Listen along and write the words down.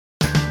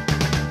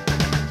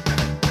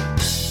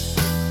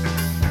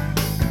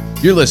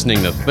You're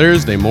listening to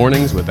Thursday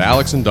Mornings with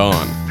Alex and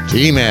Dawn.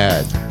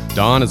 G-Mad.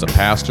 Dawn is a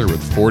pastor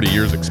with 40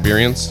 years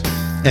experience.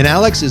 And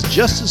Alex is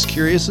just as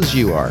curious as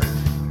you are.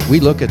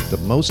 We look at the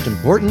most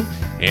important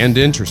and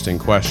interesting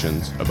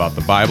questions about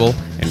the Bible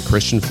and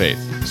Christian faith.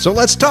 So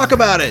let's talk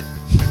about it.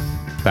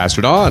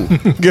 Pastor Dawn.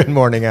 Good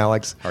morning,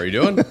 Alex. How are you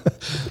doing?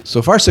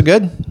 So far, so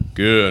good.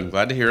 Good.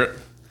 Glad to hear it.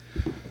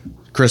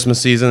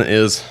 Christmas season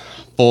is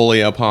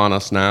fully upon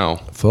us now.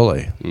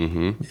 Fully.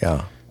 Mm-hmm.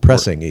 Yeah.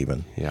 Pressing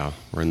even. Yeah.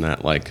 We're in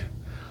that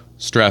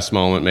stress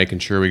moment, making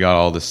sure we got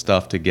all this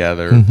stuff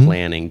together,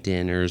 planning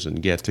dinners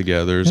and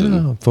get-togethers.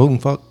 Yeah.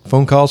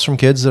 Phone calls from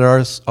kids that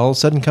are all of a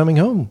sudden coming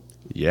home.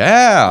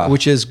 Yeah.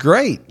 Which is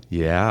great.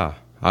 Yeah.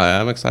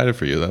 I'm excited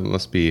for you. That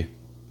must be...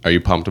 Are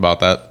you pumped about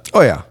that? Oh,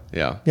 yeah.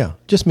 Yeah. Yeah.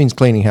 Just means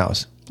cleaning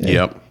house. Yeah.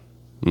 Yep.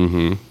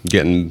 Mm-hmm.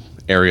 Getting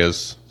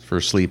areas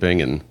for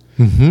sleeping and,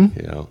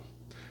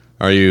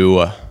 Are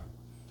you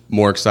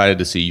more excited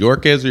to see your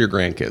kids or your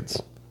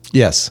grandkids?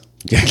 Yes.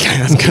 Yeah,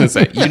 I was going to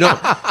say, you don't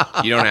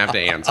have to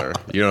answer.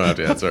 You don't have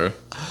to answer.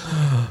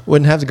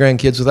 Wouldn't have the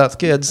grandkids without the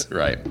kids.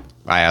 Right.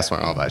 I asked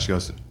my mom that. She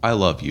goes, I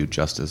love you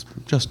just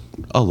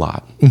a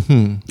lot.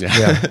 Mm-hmm.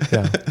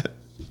 Yeah.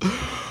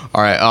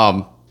 All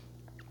right.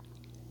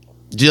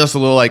 Just a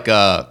little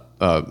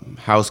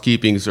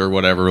housekeepings or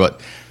whatever,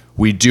 but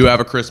we do have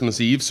a Christmas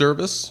Eve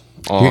service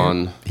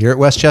on here at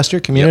Westchester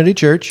Community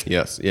Church.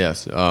 Yes.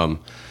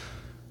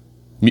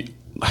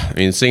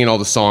 Singing all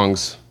the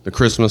songs, the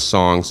Christmas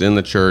songs in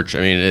the church. I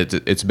mean,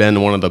 it's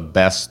been one of the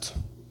best.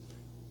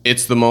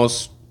 It's the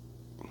most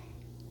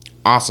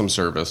awesome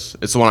service.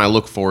 It's the one I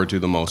look forward to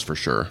the most for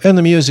sure. And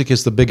the music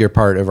is the bigger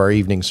part of our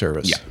evening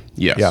service. Yeah.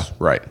 Yes. Yeah.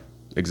 Right.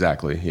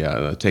 Exactly.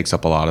 Yeah. It takes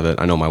up a lot of it.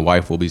 I know my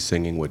wife will be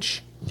singing,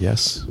 which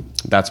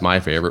that's my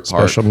favorite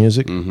part. Special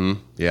music. Mm-hmm.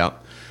 Yeah.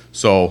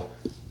 So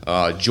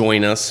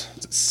join us.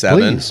 It's 7,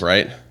 Please.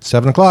 Right?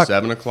 7 o'clock.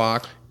 7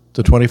 o'clock.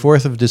 The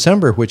 24th of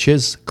December, which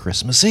is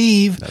Christmas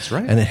Eve. That's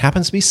right. And it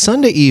happens to be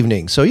Sunday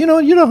evening. So, you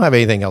don't have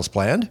anything else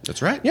planned.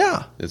 That's right.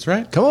 Yeah. That's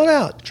right. Come on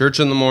out. Church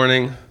in the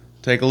morning,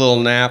 take a little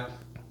nap,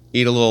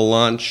 eat a little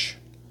lunch.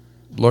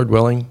 Lord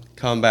willing.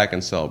 Come back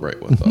and celebrate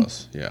with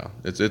us. Yeah.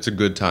 It's a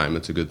good time.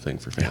 It's a good thing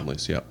for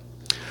families. Yep.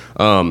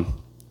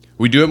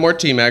 We do have more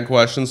TMAG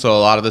questions, so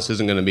a lot of this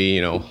isn't going to be,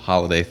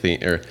 holiday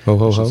themed or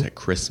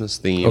Christmas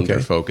themed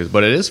or focused,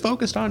 but it is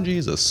focused on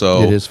Jesus.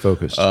 So it is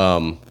focused.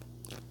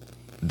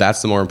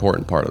 That's the more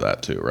important part of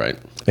that too, right?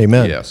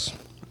 Amen. Yes.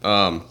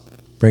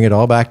 Bring it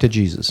all back to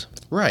Jesus.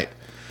 Right.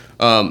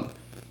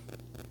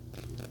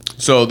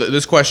 So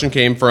this question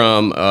came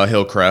from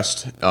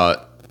Hillcrest, and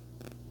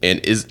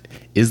is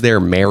there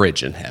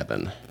marriage in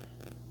heaven?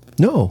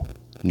 No.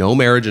 No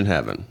marriage in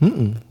heaven.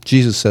 Mm-mm.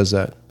 Jesus says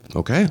that.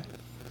 Okay.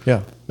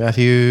 Yeah.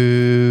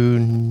 Matthew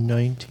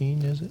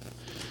 19, is it?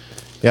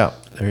 Yeah.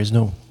 There is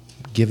no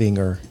giving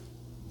or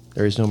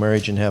there is no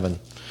marriage in heaven.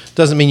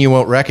 Doesn't mean you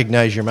won't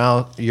recognize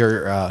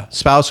your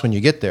spouse when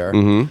you get there,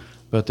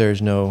 but there's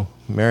no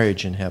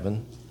marriage in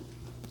heaven.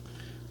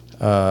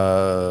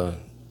 Not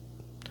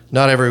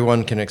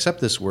everyone can accept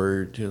this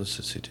word.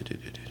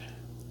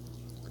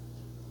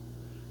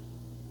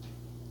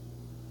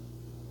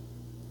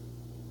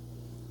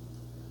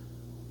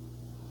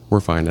 We're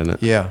finding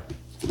it. Yeah.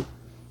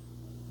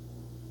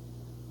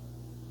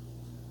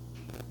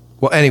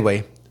 Well,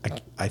 anyway,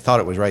 I thought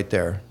it was right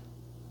there.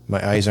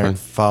 My eyes aren't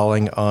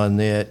falling on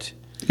it.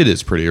 It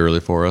is pretty early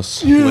for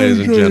us, ladies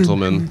and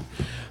gentlemen.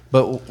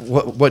 But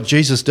what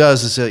Jesus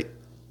does is that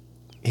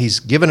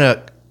he's given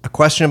a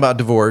question about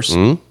divorce,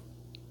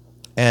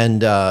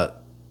 and the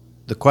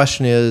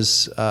question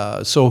is,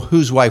 so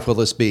whose wife will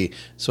this be?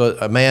 So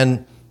a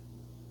man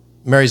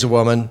marries a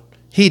woman,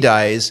 he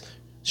dies,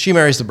 she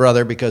marries the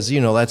brother because,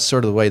 that's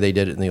sort of the way they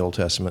did it in the Old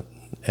Testament.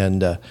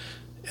 And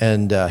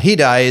he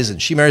dies, and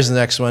she marries the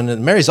next one,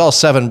 and marries all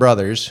 7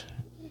 brothers.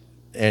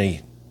 Any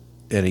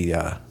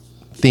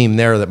theme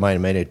there that might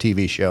have made a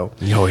TV show.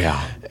 Oh,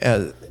 yeah.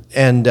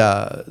 And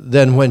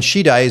then when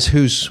she dies,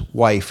 whose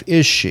wife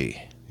is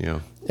she? Yeah.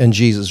 And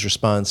Jesus'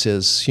 response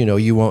is,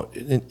 you won't,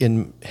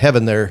 in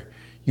heaven there,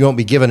 you won't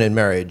be given in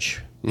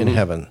marriage in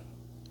heaven.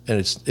 And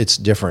it's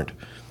different.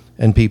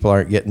 And people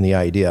aren't getting the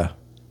idea.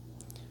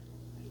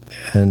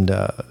 And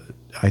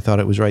I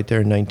thought it was right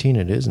there in 19.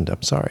 It isn't.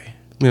 I'm sorry.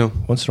 Yeah.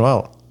 Once in a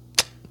while.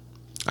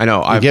 I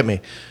know. You get me.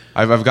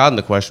 I've gotten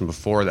the question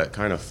before that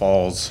kind of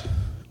falls...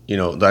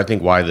 I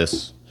think why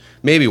this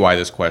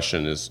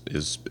question is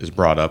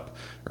brought up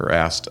or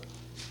asked,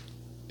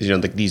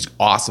 these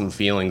awesome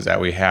feelings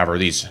that we have, or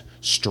these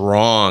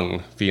strong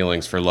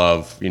feelings for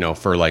love,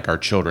 for our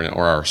children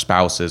or our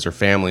spouses or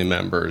family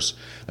members,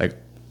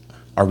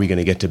 are we going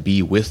to get to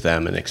be with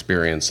them and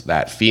experience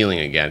that feeling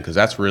again? Because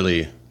that's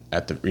really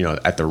at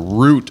the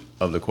root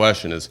of the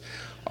question is,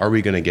 are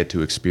we going to get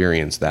to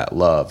experience that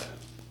love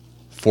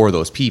for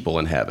those people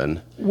in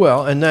heaven?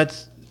 Well, and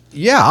that's,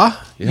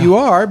 you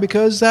are,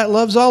 because that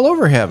love's all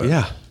over heaven.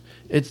 Yeah.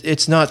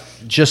 It's not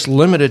just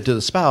limited to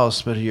the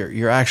spouse, but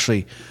you're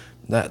actually,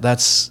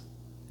 that's,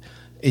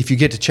 if you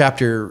get to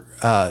chapter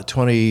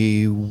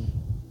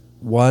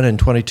 21 and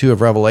 22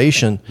 of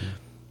Revelation,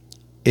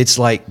 it's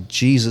like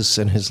Jesus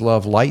and his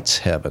love lights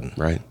heaven.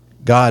 Right.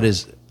 God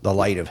is the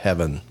light of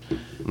heaven.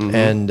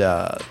 And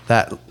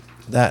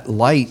that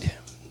light,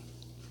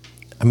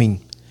 I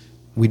mean,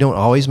 we don't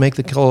always make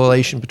the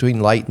correlation between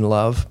light and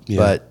love,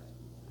 but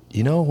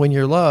when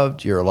you're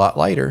loved, you're a lot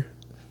lighter.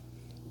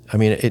 I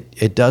mean,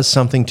 it does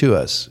something to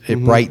us. It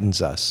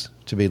brightens us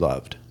to be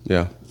loved.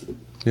 Yeah.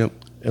 Yep.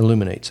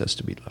 Illuminates us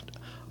to be loved.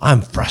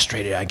 I'm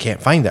frustrated. I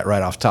can't find that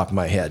right off the top of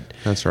my head.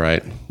 That's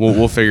right.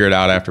 We'll figure it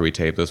out after we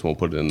tape this. We'll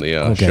put it in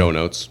the show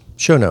notes.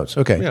 Show notes.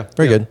 Okay. Yeah.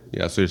 Very good.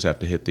 Yeah. So you just have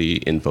to hit the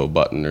info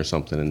button or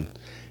something and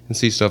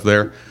see stuff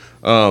there.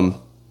 The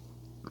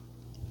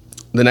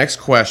next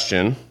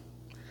question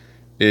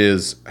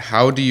is,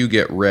 how do you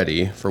get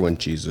ready for when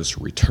Jesus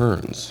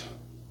returns?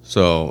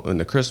 So in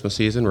the Christmas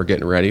season, we're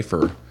getting ready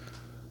for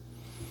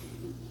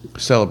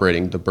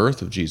celebrating the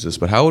birth of Jesus,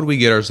 but how would we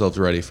get ourselves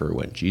ready for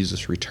when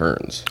Jesus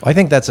returns? I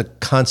think that's a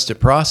constant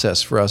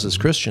process for us as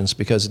Christians,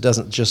 because it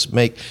doesn't just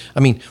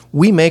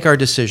we make our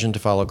decision to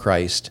follow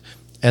Christ,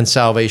 and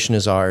salvation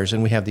is ours,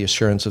 and we have the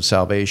assurance of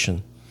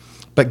salvation.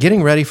 But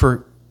getting ready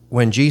for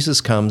when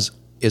Jesus comes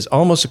is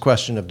almost a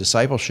question of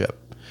discipleship.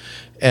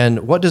 And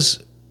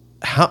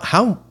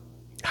how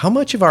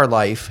much of our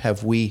life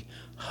have we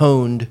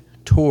honed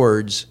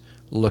towards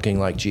looking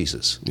like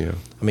Jesus? Yeah.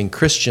 I mean,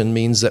 Christian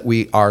means that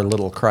we are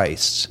little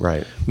Christs.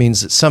 Right. Means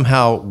that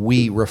somehow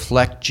we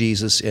reflect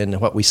Jesus in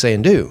what we say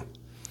and do.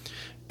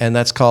 And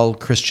that's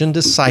called Christian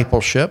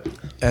discipleship,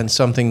 and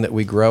something that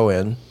we grow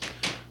in.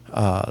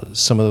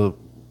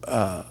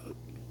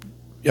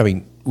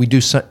 We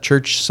do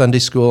church Sunday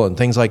school and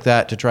things like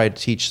that to try to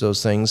teach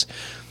those things.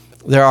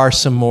 There are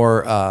some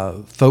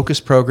more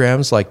focused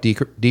programs like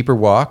Deeper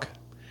Walk,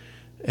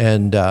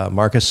 and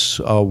Marcus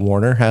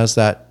Warner has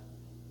that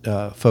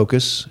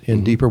focus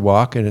in Deeper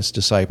Walk and its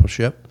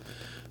discipleship.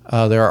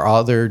 There are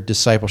other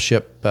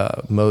discipleship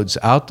modes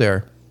out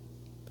there,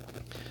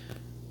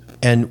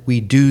 and we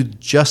do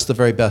just the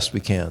very best we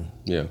can.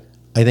 Yeah.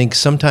 I think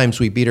sometimes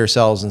we beat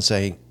ourselves and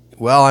say,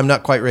 well, I'm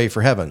not quite ready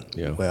for heaven.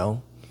 Yeah.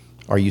 Well,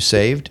 are you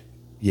saved?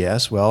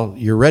 Yes. Well,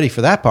 you're ready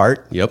for that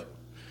part. Yep.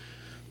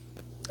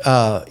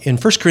 In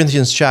 1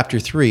 Corinthians chapter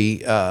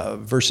 3,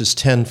 verses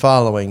 10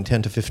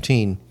 to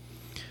 15,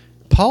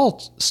 Paul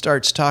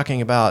starts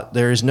talking about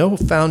there is no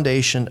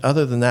foundation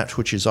other than that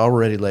which is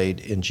already laid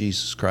in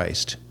Jesus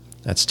Christ.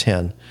 That's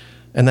 10.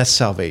 And that's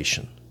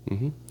salvation.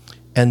 Mm-hmm.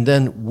 And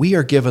then we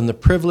are given the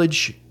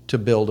privilege to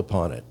build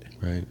upon it.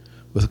 Right.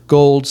 With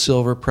gold,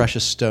 silver,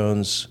 precious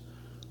stones,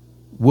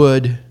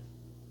 wood,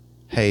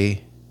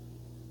 hay,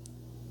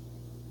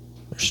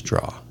 or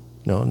straw.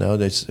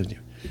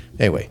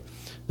 Anyway,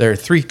 there are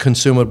 3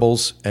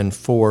 consumables and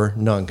 4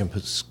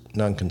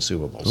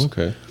 non-consumables.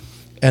 Okay.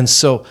 And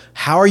so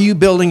how are you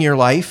building your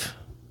life?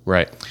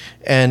 Right.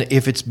 And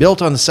if it's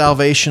built on the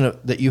salvation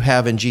that you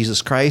have in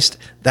Jesus Christ,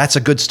 that's a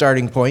good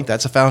starting point.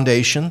 That's a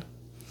foundation.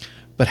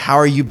 But how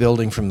are you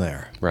building from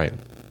there? Right.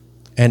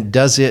 And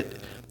does it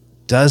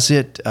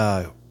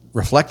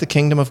reflect the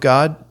kingdom of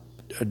God,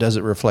 or does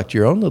it reflect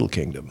your own little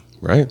kingdom?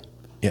 Right.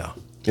 Yeah.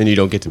 And you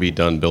don't get to be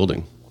done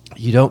building.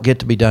 You don't get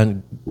to be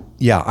done.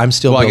 Yeah, I'm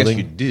still building. I guess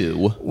you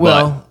do.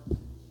 Well,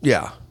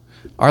 yeah.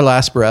 Our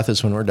last breath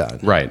is when we're done.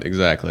 Right,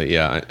 exactly.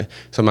 Yeah.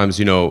 Sometimes,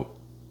 you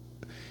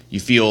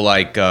feel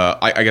like,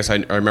 I guess I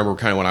remember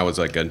kind of when I was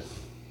like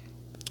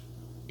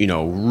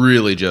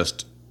really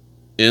just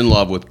in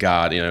love with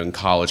God, in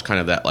college, kind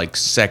of that like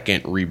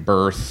second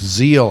rebirth.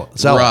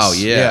 Zealous. Wow,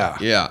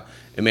 yeah.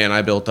 And man,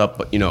 I built up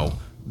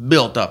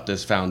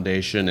this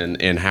foundation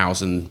and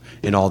house and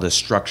all this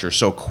structure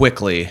so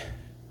quickly.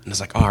 And it's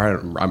like, all right,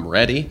 I'm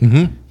ready.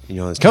 Mm-hmm.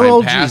 As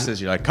time passes,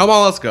 Jesus. You're like, come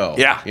on, let's go.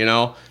 Yeah.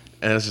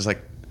 And it's just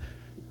like,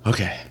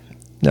 okay.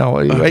 Now,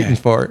 what are you waiting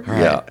for? All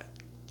right. Yeah.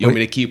 You want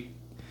me to keep?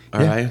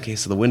 All right. Okay.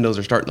 So the windows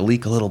are starting to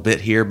leak a little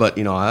bit here, but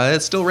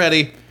it's still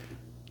ready.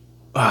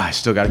 I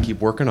still got to keep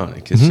working on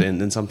it,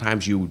 and then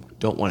sometimes you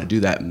don't want to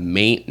do that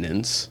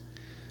maintenance,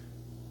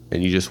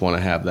 and you just want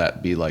to have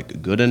that be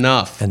like good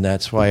enough. And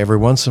that's why every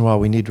once in a while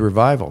we need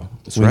revival.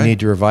 We need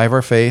to revive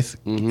our faith,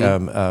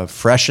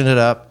 freshen it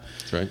up.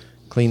 That's right.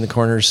 Clean the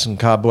corners and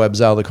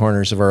cobwebs out of the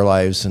corners of our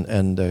lives,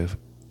 and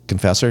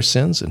confess our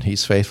sins, and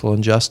He's faithful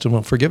and just and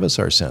will forgive us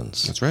our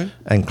sins. That's right.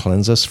 And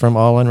cleanse us from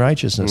all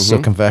unrighteousness.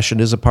 So confession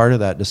is a part of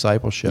that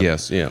discipleship.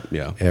 Yes, yeah.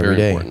 Every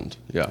day. Important.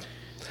 Yeah.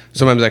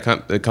 Sometimes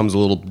it becomes a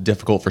little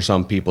difficult for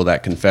some people,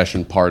 that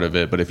confession part of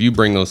it. But if you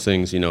bring those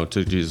things, to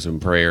Jesus in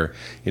prayer,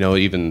 it'll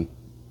even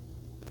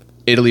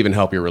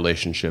help your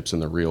relationships in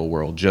the real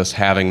world. Just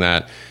having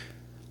that,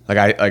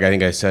 I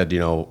think I said,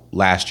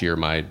 last year,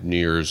 my New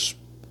Year's,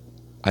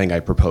 I think I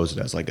proposed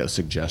it as like a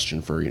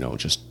suggestion for,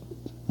 just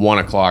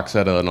 1:00,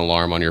 set an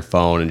alarm on your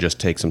phone and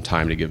just take some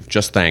time to give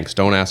just thanks.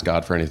 Don't ask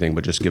God for anything,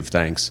 but just give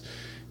thanks.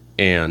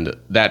 And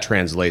that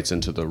translates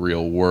into the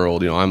real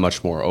world. I'm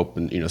much more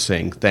open,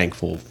 saying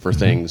thankful for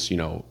things,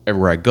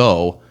 everywhere I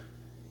go.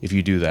 If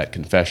you do that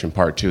confession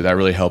part too, that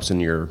really helps in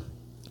your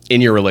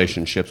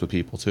relationships with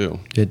people too.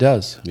 It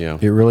does. Yeah.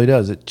 It really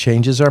does. It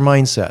changes our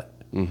mindset.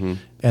 Mm-hmm.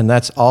 And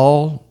that's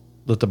all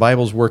that the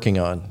Bible's working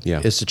on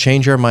Yeah. is to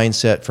change our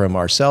mindset from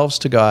ourselves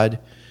to God,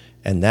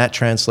 and that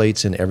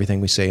translates in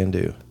everything we say and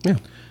do. Yeah.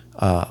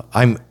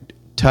 I'm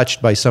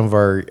touched by some of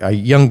our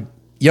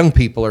young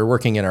people are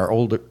working in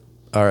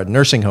our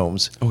nursing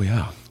homes. Oh,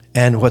 yeah.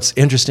 And what's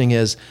interesting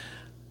is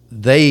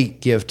they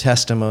give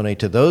testimony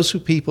to those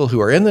people who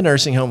are in the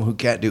nursing home who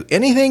can't do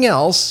anything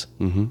else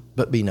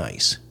but be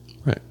nice.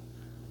 Right.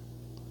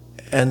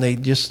 And they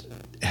just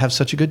have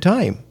such a good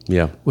time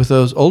Yeah. with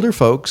those older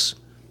folks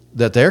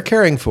that they're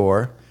caring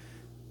for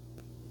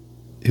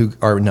who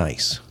are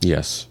nice.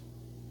 Yes.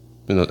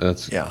 And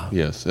that's, Yeah.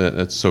 Yes.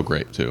 That's so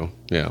great, too.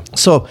 Yeah.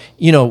 So,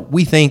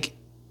 we think,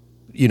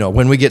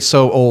 when we get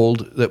so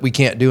old that we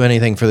can't do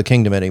anything for the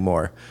kingdom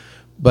anymore,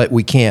 but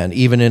we can,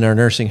 even in our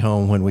nursing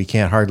home when we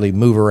can't hardly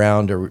move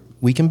around, or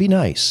we can be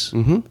nice.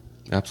 Mm-hmm.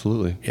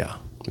 Absolutely. Yeah.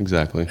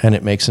 Exactly. And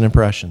it makes an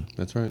impression.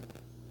 That's right.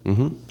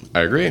 Mm-hmm.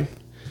 I agree.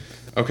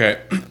 Okay.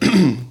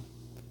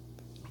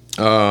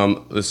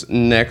 This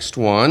next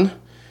one.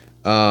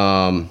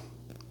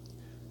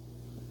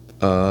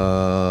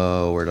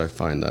 Where did I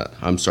find that?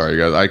 I'm sorry,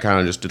 guys. I kind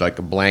of just did like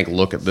a blank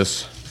look at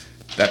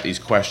these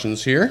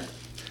questions here.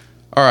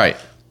 All right.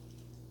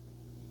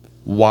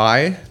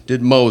 Why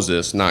did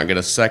Moses not get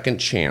a second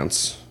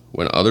chance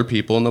when other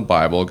people in the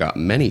Bible got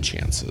many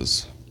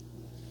chances?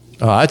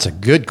 Oh, that's a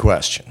good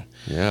question.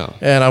 Yeah.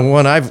 And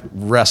one I've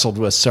wrestled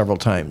with several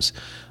times.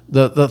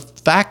 The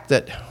fact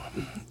that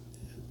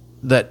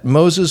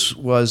Moses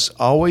was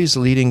always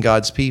leading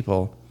God's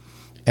people,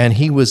 and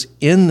he was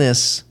in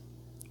this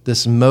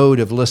mode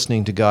of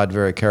listening to God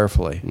very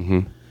carefully.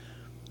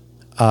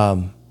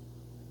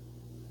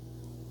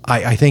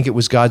 I think it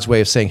was God's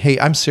way of saying, hey,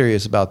 I'm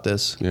serious about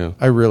this. Yeah.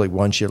 I really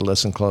want you to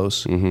listen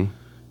close.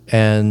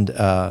 And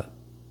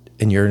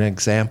you're an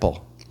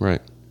example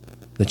Right.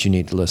 that you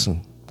need to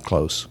listen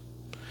close.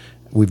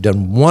 We've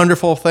done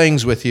wonderful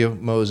things with you,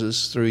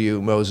 Moses, through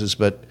you, Moses,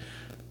 but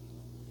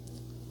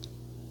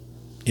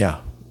yeah,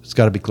 it's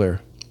got to be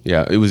clear.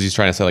 Yeah. He's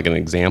trying to set like an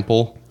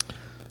example.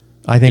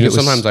 I think it was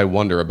Sometimes I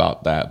wonder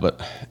about that,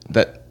 but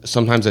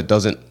sometimes it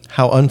doesn't.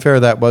 how unfair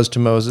that was to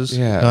Moses,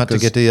 Yeah, not to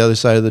 'cause get to the other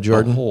side of the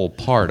Jordan. The whole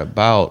part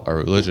about our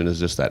religion is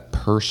just that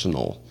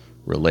personal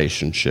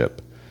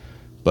relationship.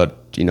 But,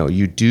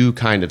 you do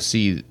kind of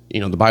see,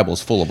 the Bible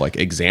is full of like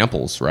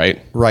examples, right?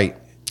 Right.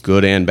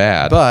 Good and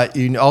bad. But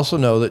you also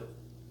know that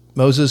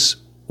Moses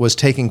was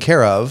taken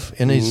care of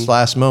in his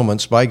last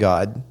moments by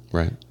God.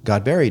 Right.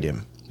 God buried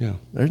him. Yeah.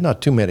 There's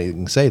not too many that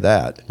can say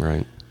that.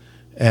 Right.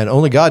 And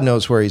only God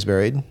knows where he's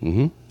buried.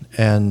 Mm-hmm.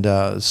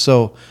 And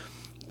so,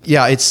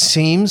 yeah, it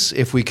seems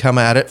if we come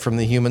at it from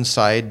the human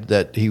side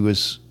that he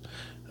was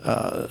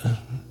a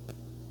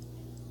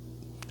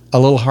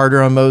little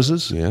harder on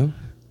Moses. Yeah.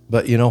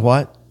 But you know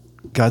what?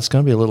 God's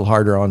going to be a little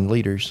harder on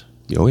leaders.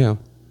 Oh, yeah.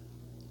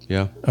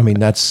 Yeah. I mean,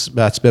 that's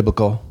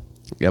biblical.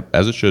 Yep.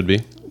 As it should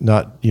be.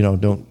 Not,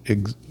 don't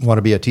want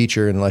to be a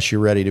teacher unless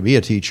you're ready to be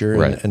a teacher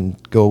Right. and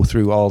go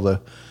through all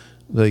the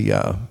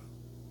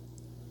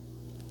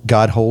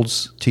God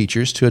holds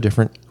teachers to a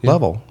different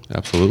level.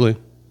 Absolutely.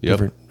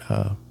 Yep.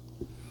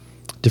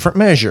 Different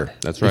measure,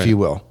 That's right. if you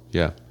will.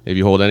 Yeah. If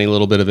you hold any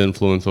little bit of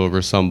influence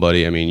over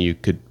somebody, I mean, you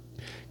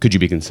could you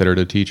be considered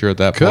a teacher at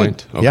that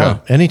point? Okay. Yeah.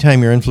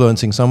 Anytime you're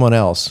influencing someone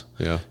else,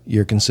 Yeah.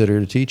 you're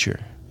considered a teacher.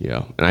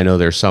 Yeah. And I know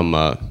there's some,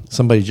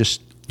 Somebody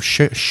just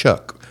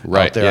shook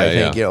Right, out there, yeah,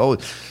 I think. yeah.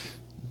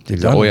 They're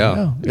done. oh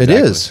yeah. It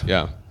Exactly. is.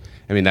 Yeah.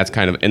 I mean, that's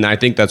kind of, and I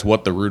think that's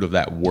what the root of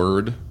that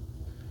word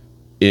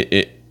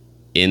it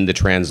in the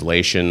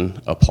translation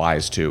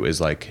applies to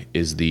is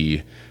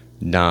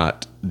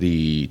not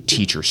the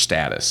teacher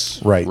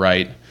status. Right.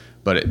 Right.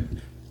 But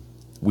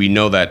we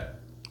know that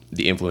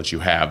the influence you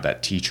have,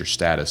 that teacher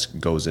status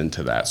goes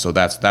into that. So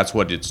that's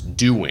what it's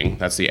doing.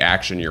 That's the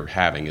action you're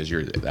having is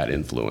that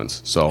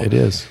influence. So It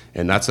is.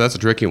 And that's a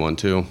tricky one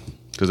too,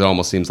 because it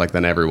almost seems like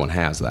then everyone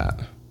has that.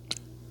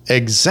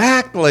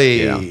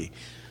 Exactly. Yeah.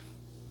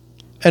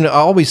 And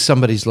always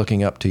somebody's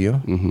looking up to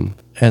you.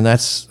 And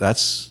that's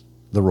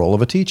the role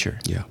of a teacher.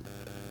 Yeah.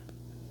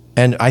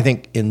 And I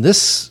think in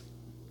this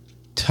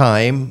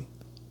time,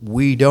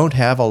 we don't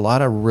have a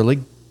lot of really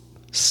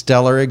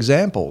stellar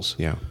examples.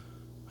 Yeah.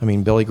 I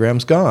mean, Billy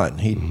Graham's gone.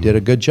 He did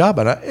a good job.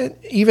 And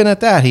even at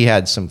that, he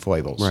had some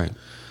foibles. Right.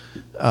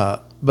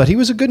 But he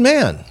was a good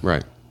man.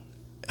 Right.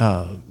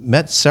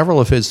 Met several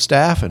of his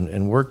staff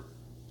and worked.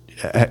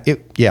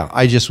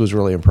 I just was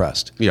really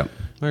impressed. Yeah.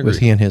 I agree. With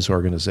he and his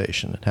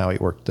organization and how he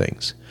worked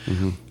things.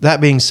 That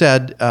being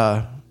said,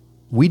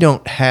 we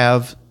don't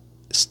have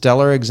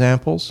stellar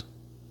examples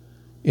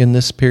in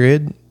this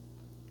period,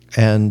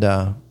 and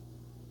I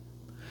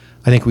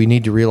think we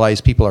need to realize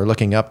people are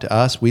looking up to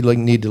us. We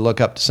need to look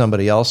up to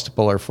somebody else to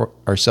pull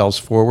ourselves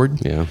forward,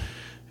 Yeah.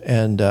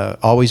 and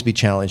always be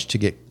challenged to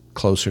get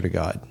closer to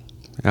God.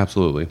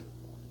 Absolutely.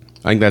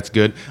 I think that's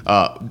good.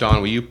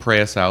 Don, will you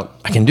pray us out?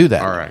 I can do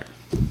that. All right.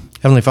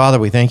 Heavenly Father,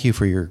 we thank you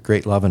for your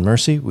great love and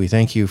mercy. We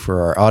thank you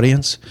for our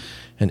audience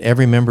and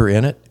every member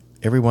in it,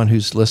 everyone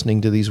who's listening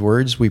to these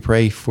words. We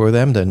pray for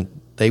them that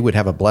they would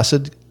have a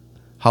blessed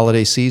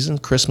holiday season,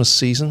 Christmas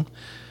season.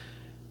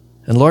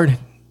 And Lord,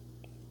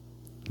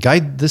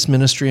 Guide this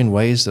ministry in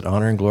ways that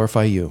honor and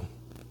glorify you,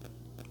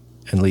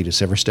 and lead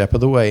us every step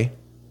of the way.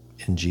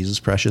 In Jesus'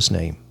 precious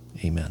name,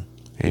 amen.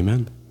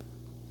 Amen.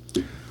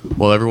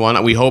 Well,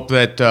 everyone, we hope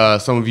that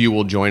some of you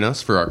will join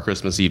us for our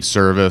Christmas Eve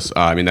service.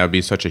 I mean, that would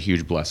be such a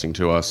huge blessing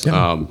to us,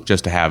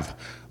 just to have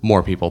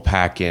more people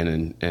pack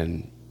in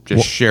and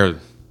just share.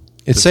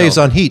 It saves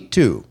on heat,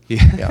 too.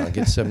 Yeah,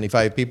 get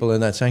 75 people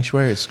in that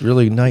sanctuary. It's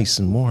really nice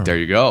and warm. There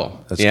you go.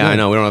 That's yeah, good. I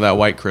know. We don't have that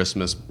white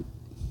Christmas,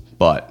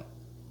 but...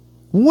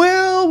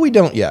 Well, we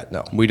don't yet,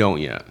 no. We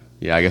don't yet.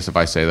 Yeah, I guess if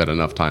I say that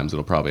enough times,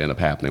 it'll probably end up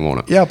happening, won't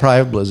it? Yeah,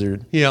 probably a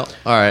blizzard. Yeah.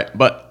 All right,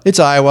 but... It's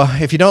Iowa.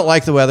 If you don't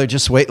like the weather,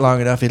 just wait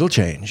long enough. It'll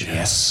change.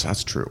 Yes,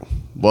 that's true.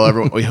 Well,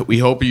 everyone, we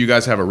hope you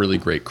guys have a really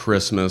great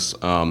Christmas.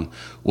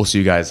 We'll see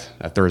you guys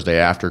at Thursday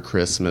after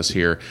Christmas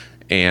here.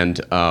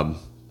 And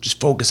just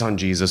focus on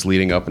Jesus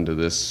leading up into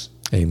this.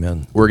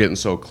 Amen. We're getting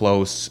so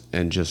close,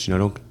 and just,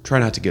 don't try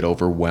not to get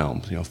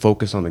overwhelmed.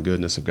 Focus on the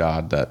goodness of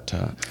God that...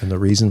 and the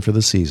reason for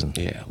the season.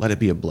 Yeah, let it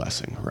be a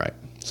blessing, right?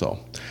 So,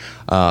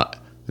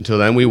 until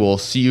then, we will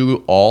see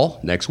you all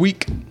next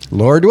week.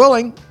 Lord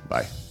willing.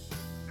 Bye.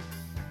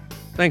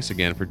 Thanks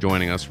again for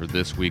joining us for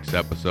this week's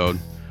episode.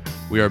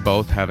 We are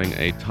both having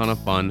a ton of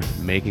fun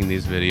making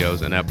these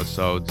videos and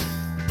episodes.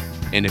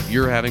 And if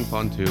you're having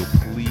fun too,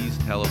 please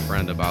tell a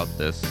friend about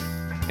this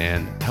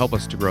and help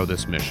us to grow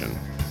this mission.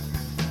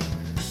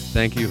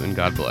 Thank you, and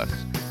God bless.